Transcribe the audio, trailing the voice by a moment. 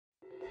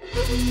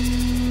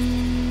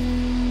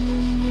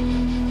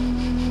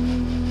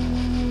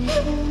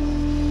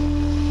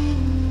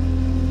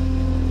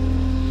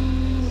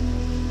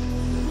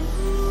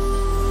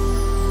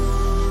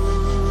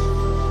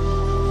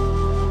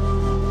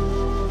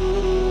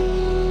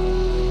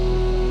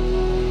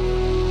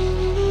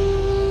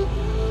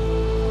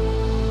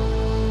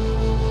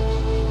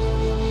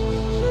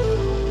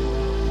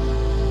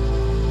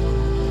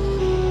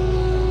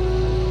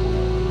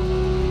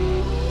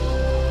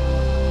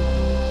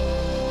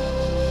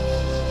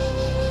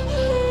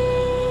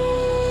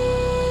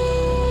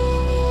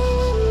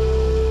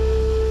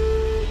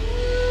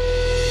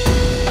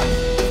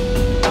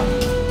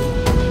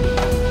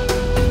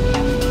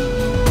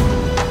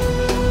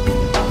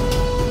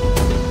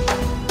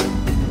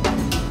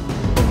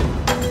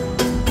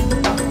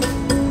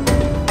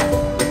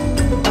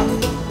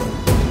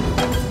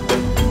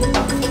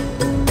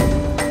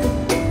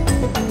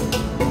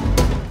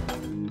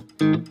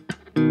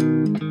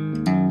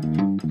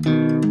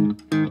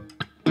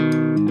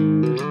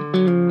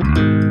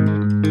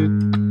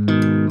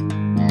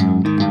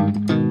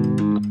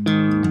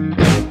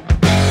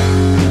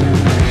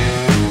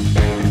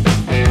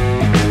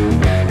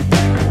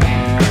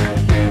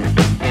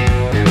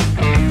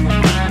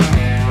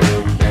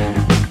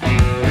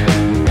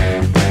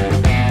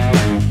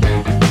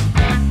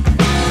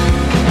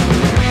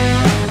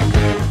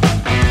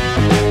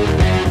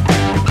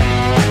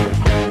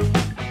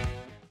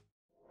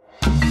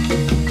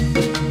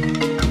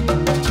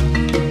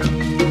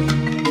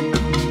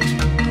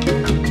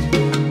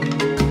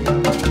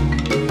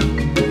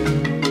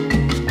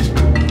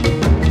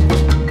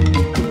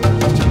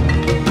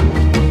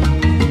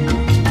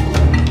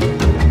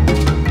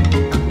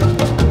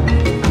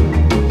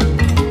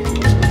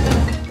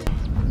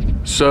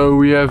So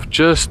we have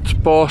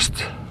just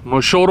passed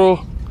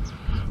Moshoro,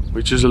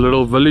 which is a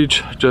little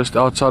village just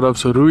outside of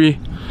Sarui,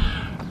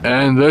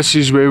 and this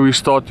is where we're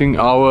starting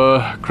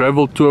our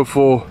gravel tour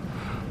for,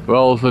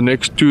 well, the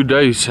next 2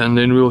 days, and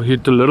then we'll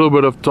hit a little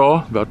bit of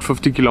tar, about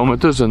 50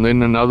 kilometers, and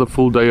then another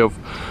full day of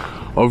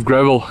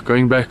gravel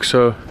going back.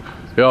 So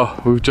yeah,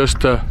 we've just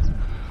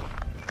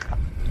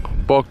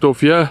parked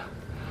off here,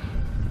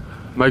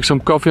 make some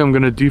coffee. I'm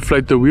gonna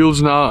deflate the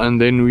wheels now,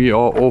 and then we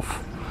are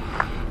off.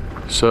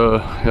 So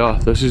yeah,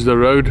 this is the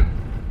road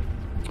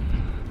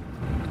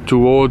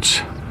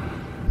towards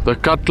the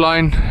cut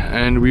line,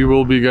 and we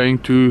will be going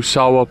to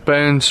Sawa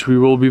Pans. We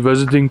will be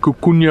visiting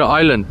Kukonje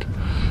Island,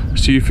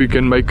 see if we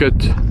can make it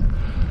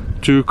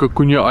to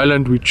Kukonje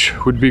Island, which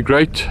would be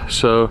great.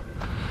 So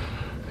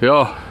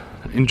yeah,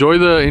 enjoy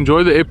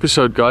the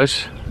episode,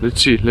 guys.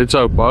 Let's see, let's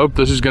hope. I hope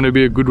this is going to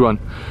be a good one,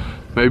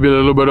 maybe a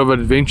little bit of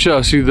adventure.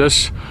 I see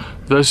this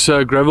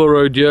gravel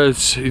road here,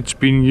 it's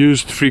been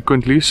used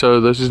frequently, so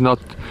this is not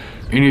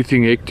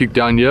anything hectic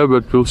down here,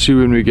 but we'll see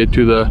when we get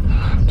to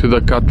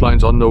the cut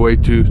lines on the way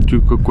to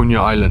Kukonje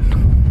Island.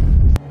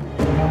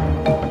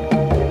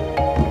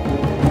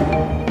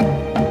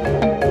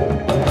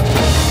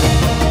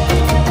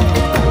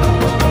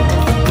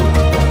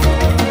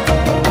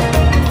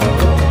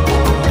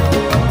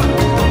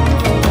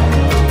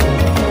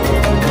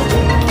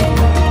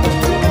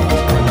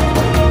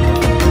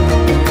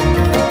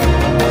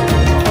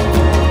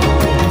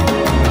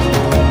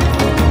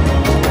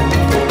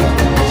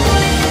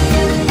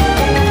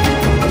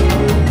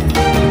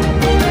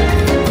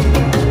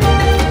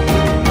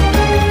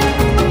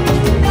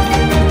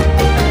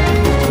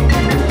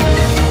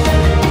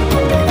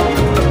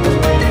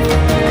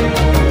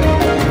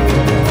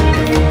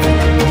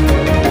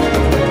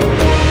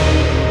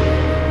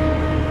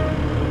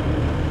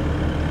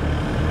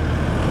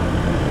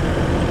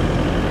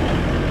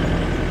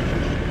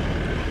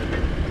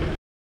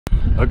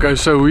 Okay,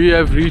 so we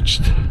have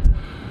reached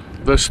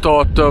the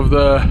start of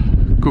the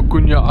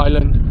Kukonje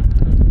Island.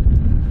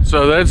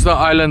 So that's the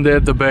island there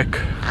at the back,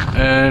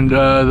 and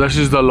this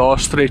is the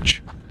last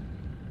stretch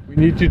we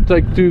need to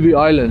take to the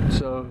island.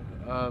 So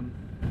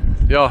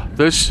yeah,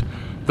 this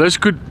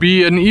could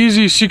be an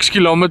easy 6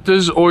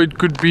 kilometers, or it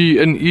could be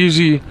an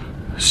easy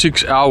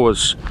 6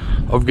 hours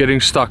of getting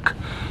stuck.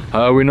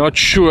 We're not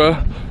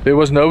sure. There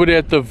was nobody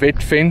at the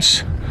vet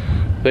fence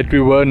that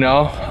we were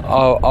now.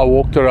 I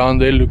walked around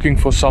there looking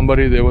for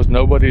somebody. There was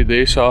nobody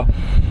there, so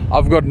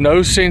I've got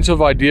no sense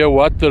of idea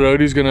what the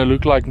road is going to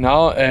look like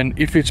now, and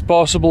if it's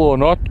possible or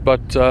not.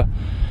 But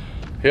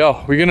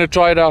yeah, we're going to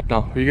try it out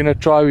now. We're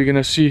going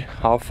to see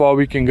how far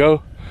we can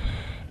go,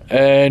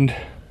 and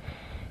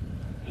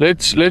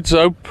let's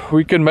hope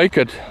we can make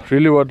it.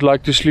 Really would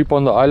like to sleep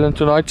on the island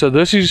tonight. So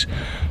this is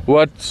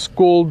what's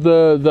called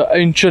the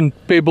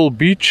ancient Pebble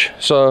Beach.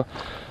 So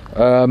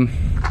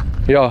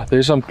yeah,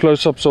 there's some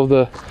close-ups of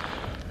the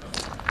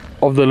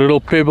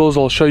little pebbles.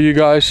 I'll show you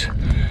guys,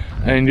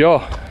 and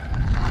yeah,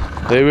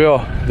 there we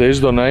are.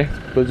 There's Donay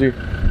busy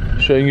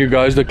showing you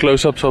guys the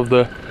close-ups of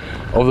the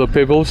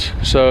pebbles.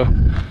 So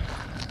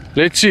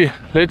let's see,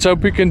 let's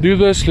hope we can do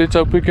this. Let's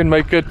hope we can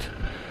make it.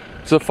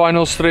 It's the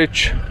final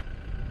stretch.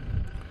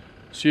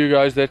 See you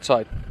guys that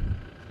side. .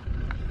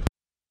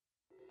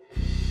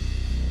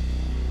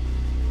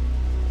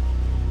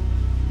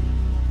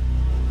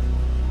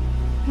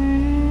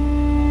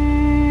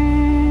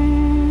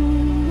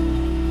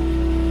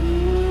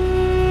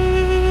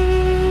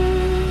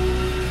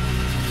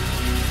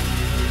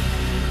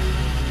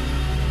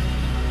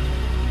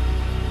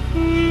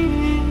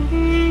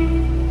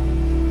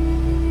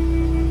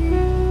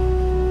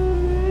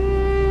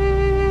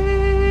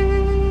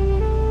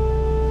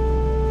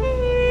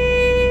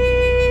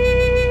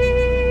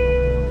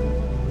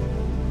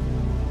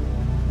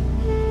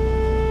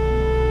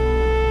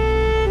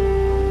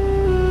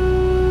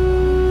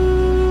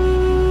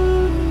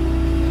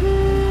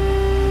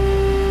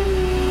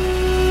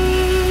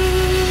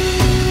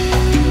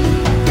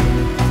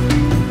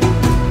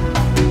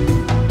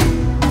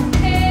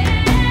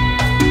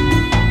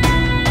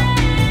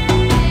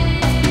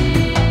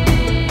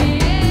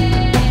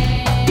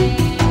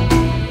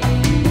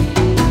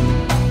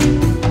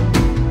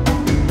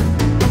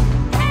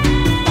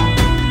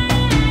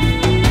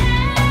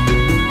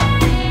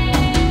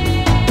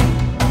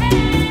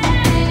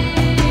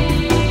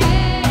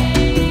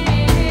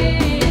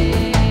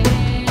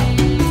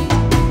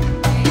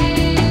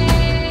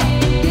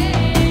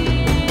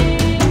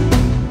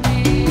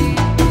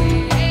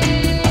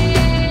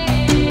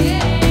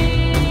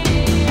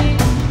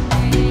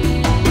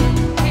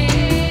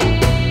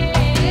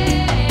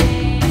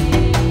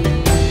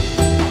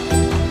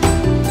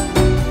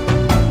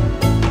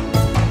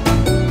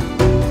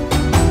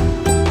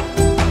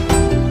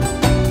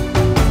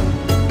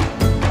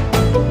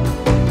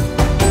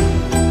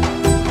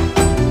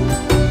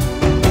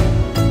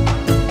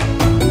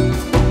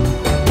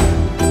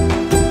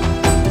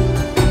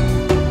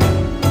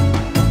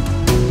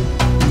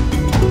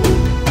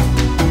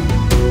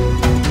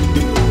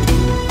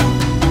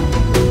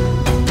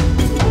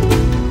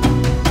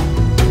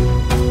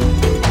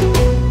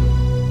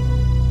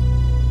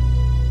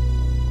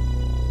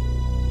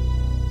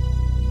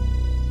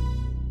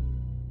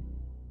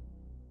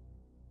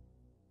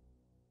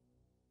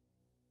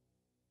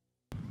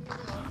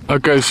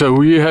 Okay, so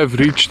we have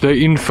reached the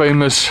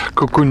infamous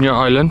Kukonje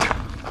Island.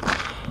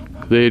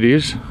 There it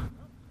is.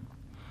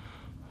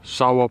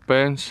 Sour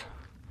pants.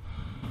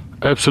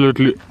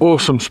 Absolutely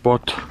awesome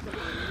spot.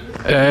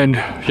 And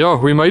yeah,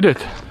 we made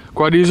it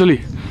quite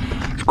easily.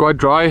 It's quite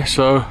dry,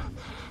 so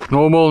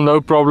normal,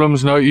 no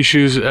problems, no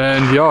issues.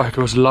 And yeah, it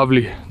was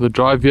lovely, the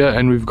drive here.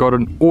 And we've got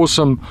an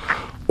awesome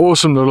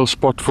little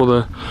spot for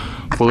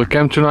the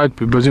camp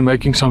tonight. We're busy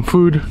making some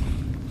food.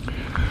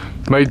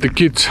 Made the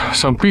kids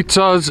some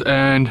pizzas,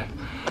 and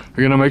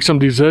we're gonna make some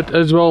dessert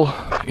as well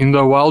in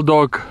the Wild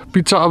Dog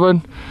pizza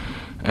oven.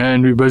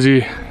 And we're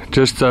busy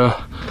just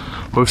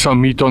with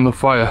some meat on the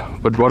fire.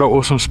 But what an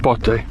awesome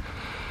spot, eh?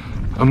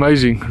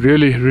 Amazing.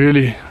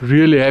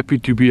 Really happy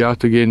to be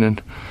out again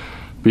and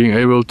being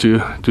able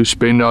to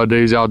spend our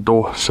days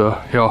outdoors. So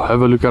yeah,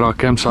 have a look at our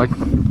campsite.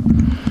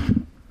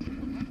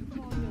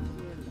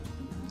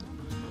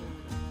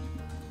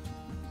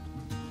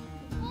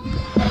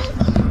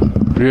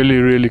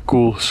 Really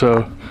cool.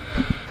 So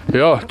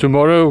yeah,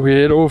 tomorrow we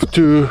head off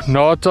to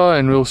Nata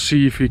and we'll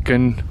see if we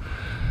can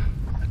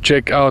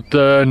check out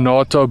the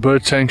Nata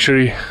bird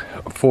sanctuary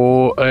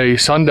for a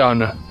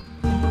sundowner.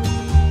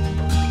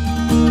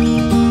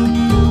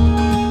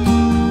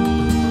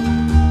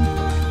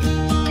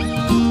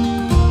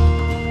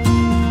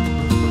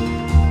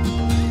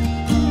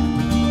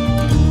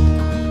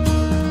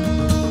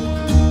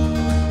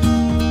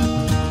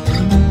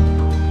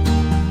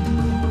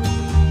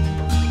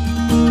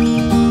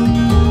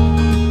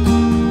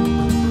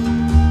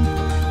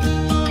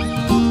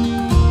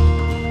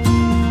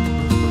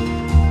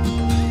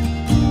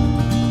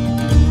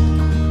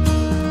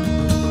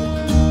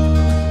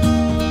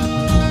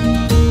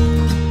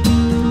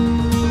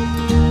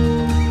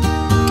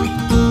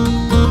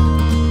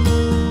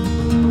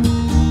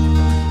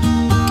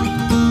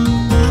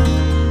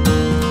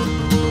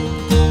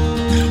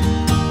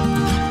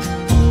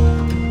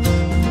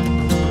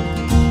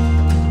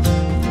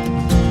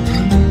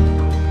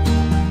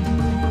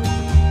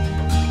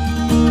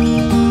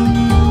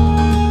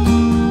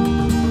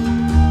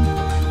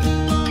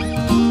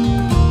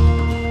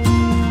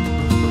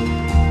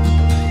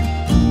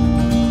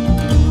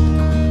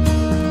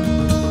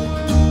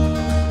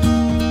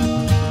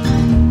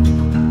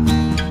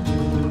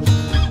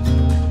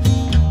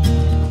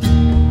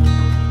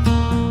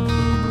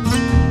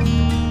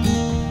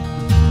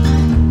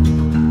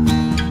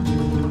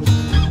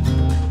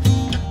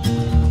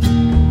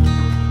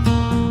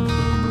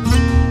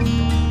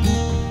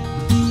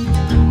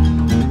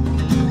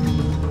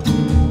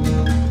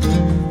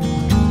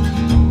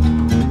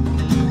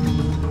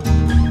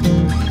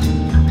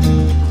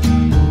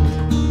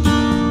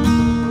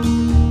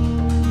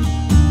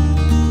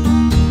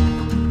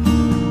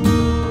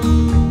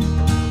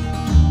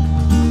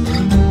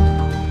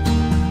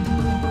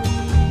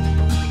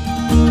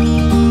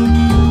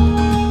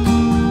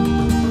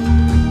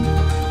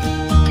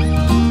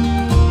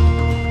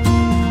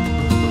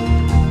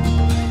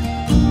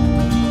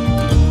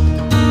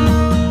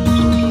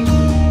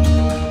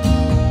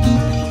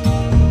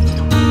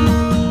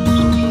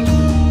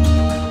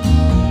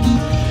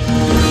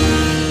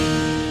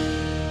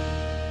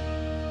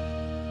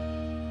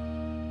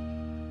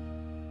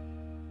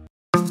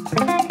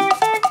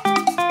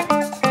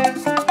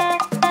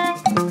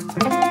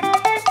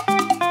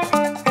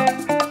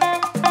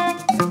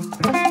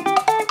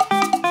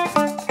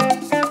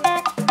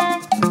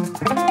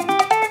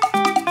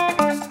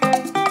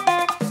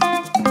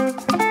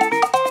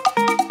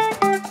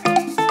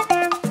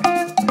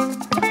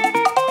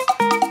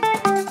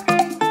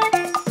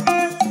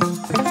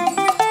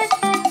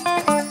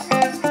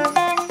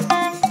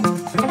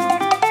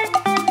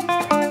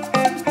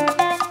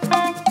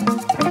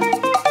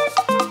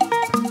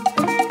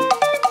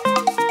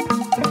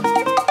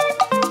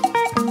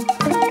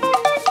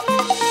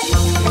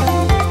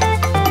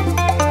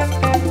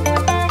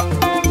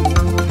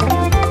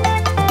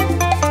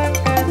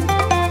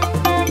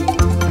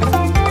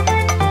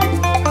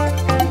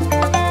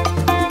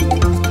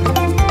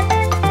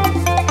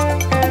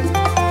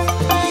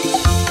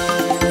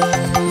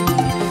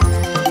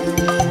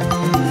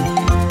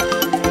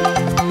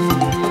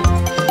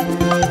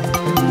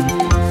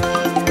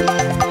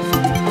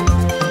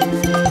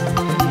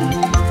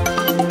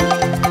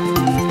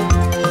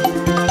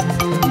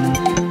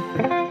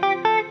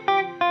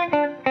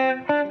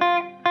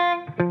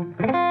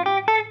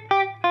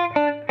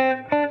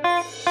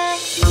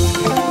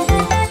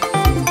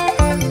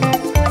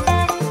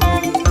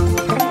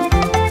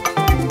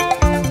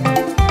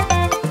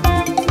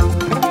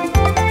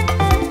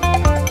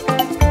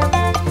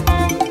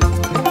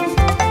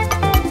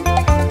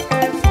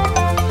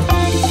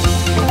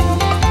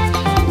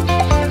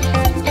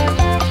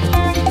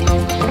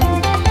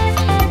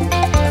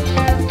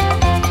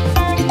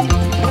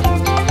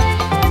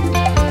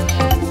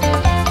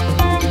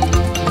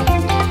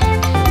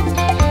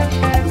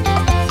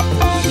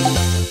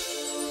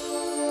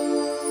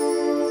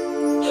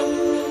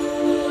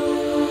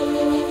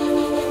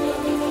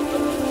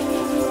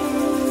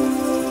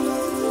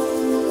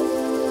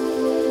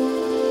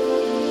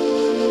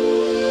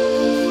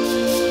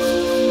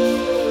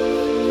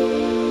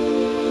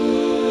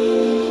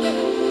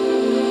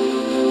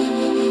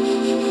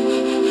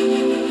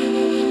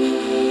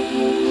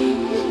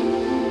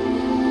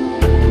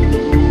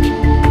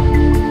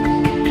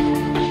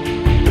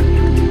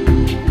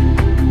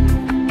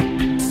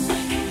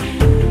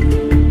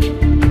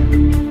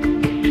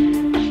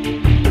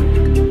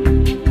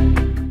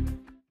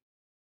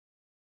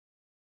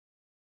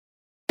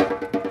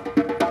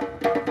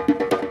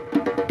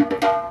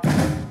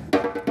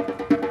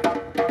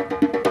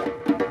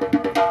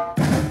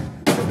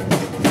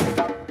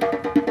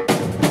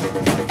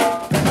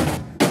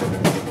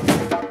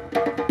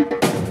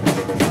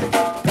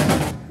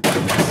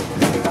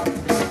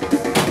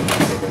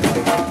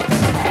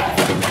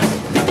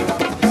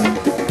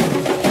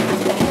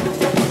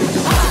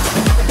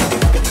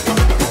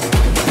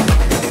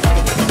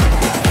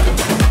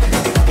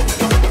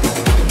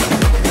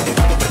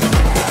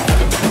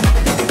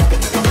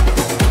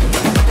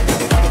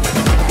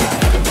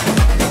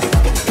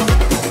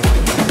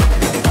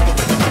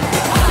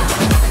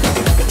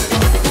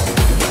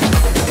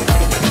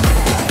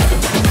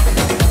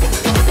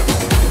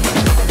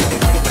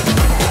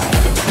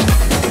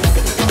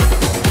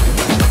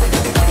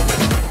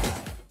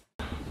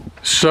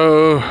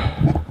 So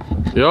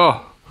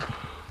yeah,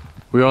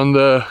 we're on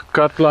the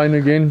cut line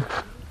again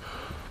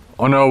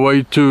on our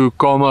way to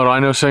Khama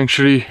Rhino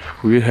Sanctuary.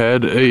 We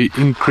had an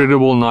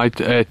incredible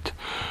night at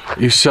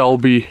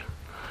Eselbe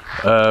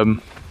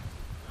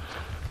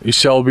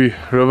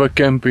River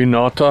Camp in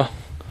Nata.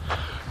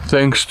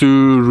 Thanks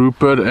to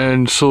Rupert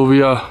and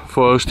Sylvia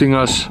for hosting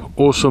us.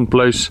 Awesome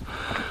place.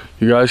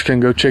 You guys can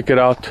go check it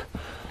out.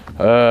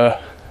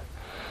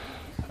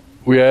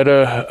 We had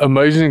an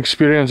amazing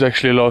experience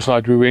actually last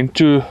night. We went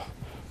to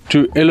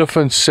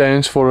Elephant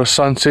Sands for a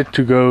sunset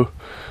to go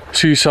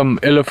see some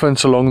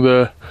elephants along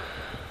the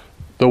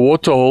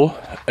waterhole,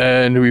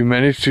 and we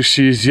managed to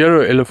see 0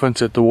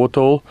 elephants at the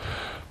waterhole.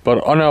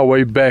 But on our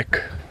way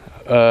back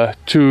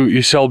to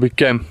Eselbe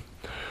camp,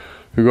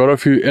 we got a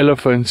few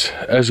elephants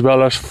as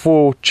well as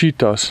 4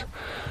 cheetahs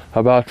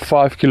about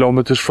 5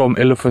 kilometers from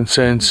Elephant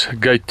Sands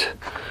gate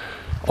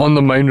on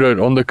the main road,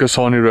 on the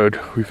Kasane road.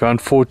 We found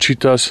 4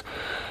 cheetahs.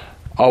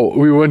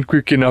 We weren't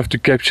quick enough to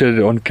capture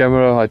it on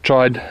camera. I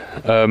tried,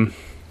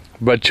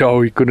 but yeah,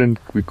 we couldn't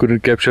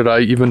capture it. I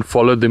even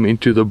followed them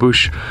into the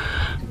bush,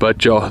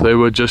 but yeah, they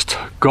were just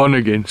gone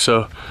again.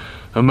 So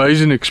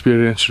amazing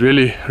experience,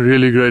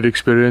 really great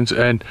experience,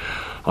 and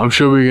I'm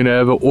sure we're gonna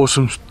have an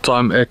awesome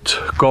time at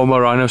Khama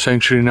Rhino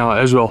Sanctuary now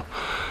as well.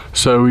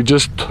 So we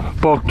just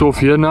parked off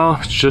here now.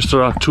 It's just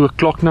around 2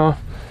 o'clock now,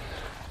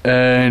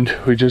 and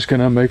we're just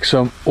gonna make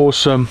some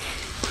awesome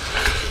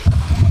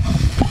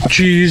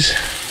cheese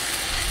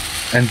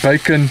and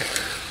bacon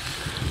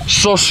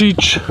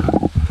sausage,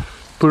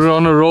 put it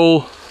on a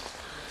roll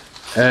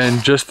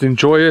and just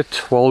enjoy it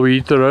while we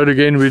hit the road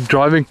again. We're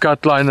driving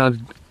cut line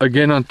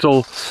again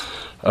until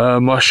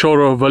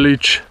Mashoro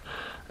village,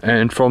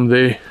 and from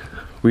there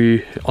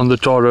we on the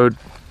tar road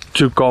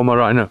to Khama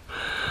Rhino.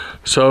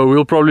 So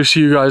we'll probably see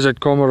you guys at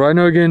Khama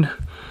Rhino again.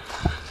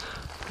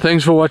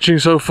 Thanks for watching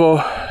so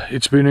far.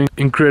 It's been an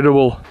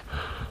incredible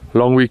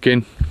long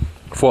weekend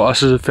for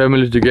us as a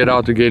family to get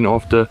out again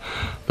after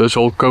this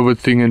whole COVID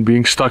thing and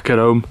being stuck at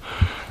home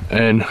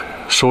and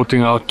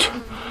sorting out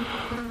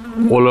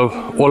all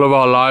of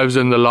our lives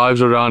and the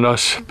lives around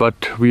us.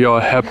 But we are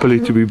happily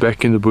to be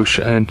back in the bush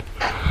and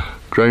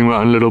growing my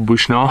own little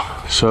bush now.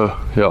 So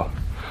yeah,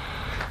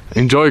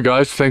 enjoy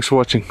guys. Thanks for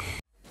watching.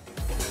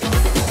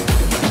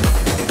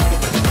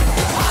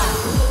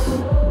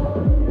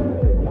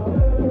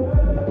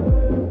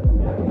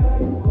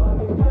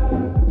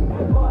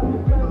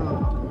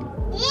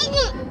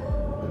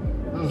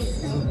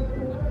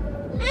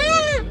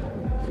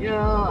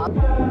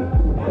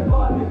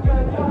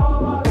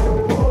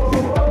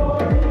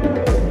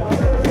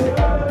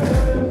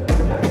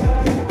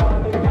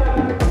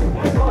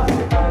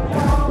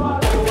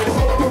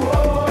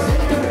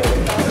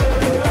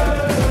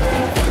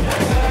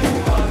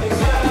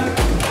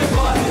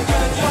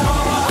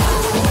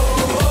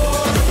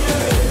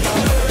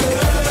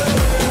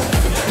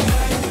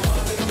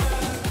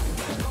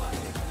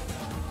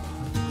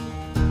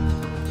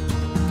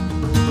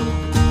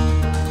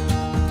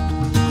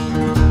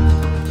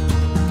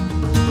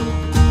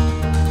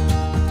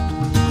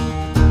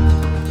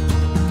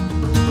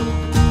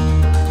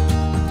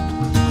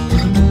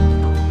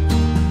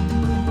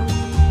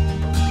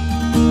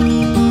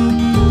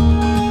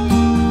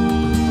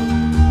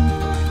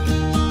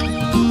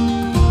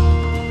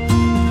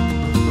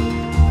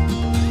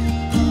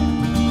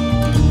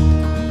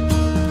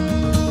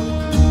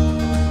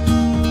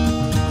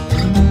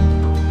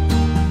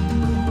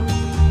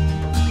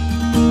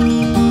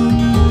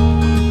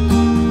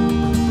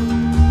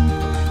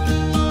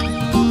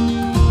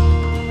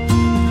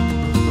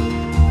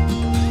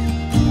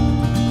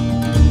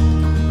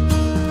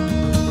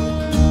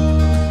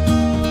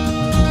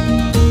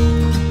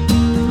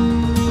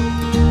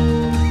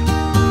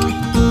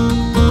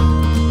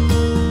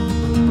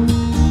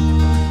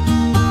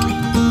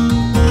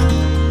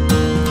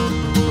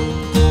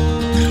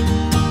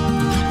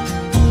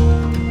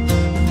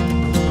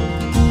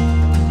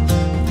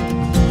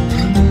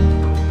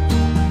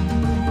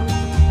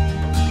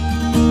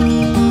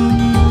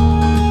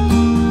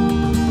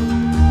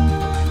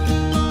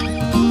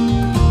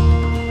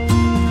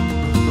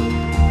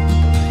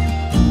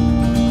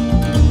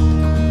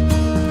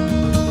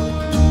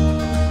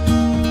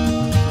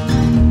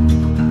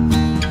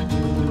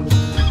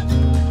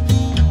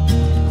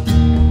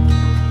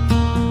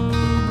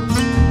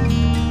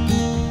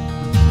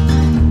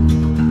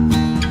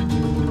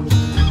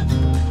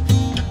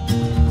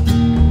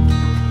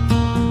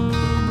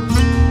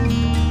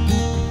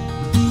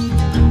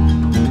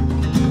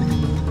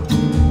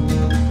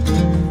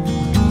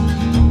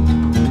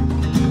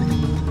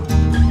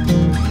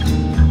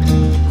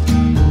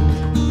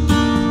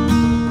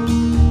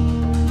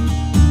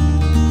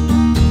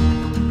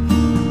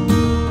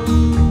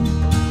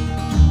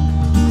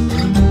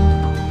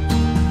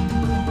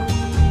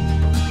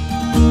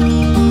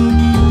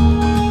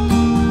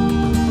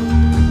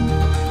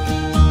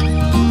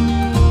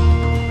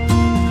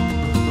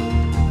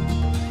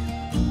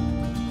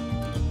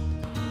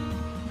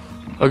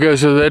 Okay,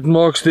 so that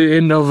marks the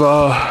end of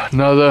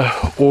another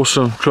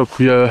awesome trip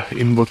here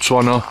in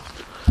Botswana.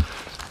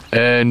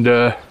 and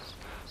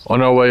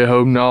on our way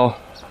home now.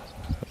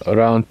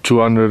 Around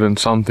 200 and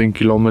something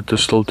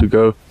kilometers still to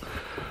go.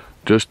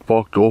 Just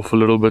parked off a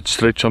little bit,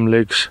 stretch some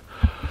legs.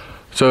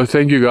 So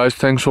thank you guys,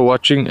 thanks for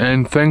watching,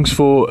 and thanks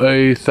for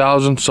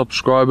 1,000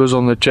 subscribers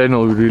on the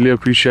channel. We really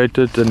appreciate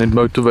it, and it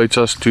motivates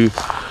us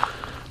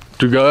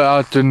to go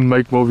out and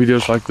make more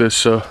videos like this.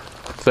 So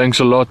thanks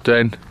a lot,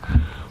 and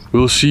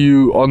we'll see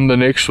you on the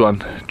next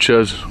one.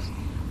 Cheers.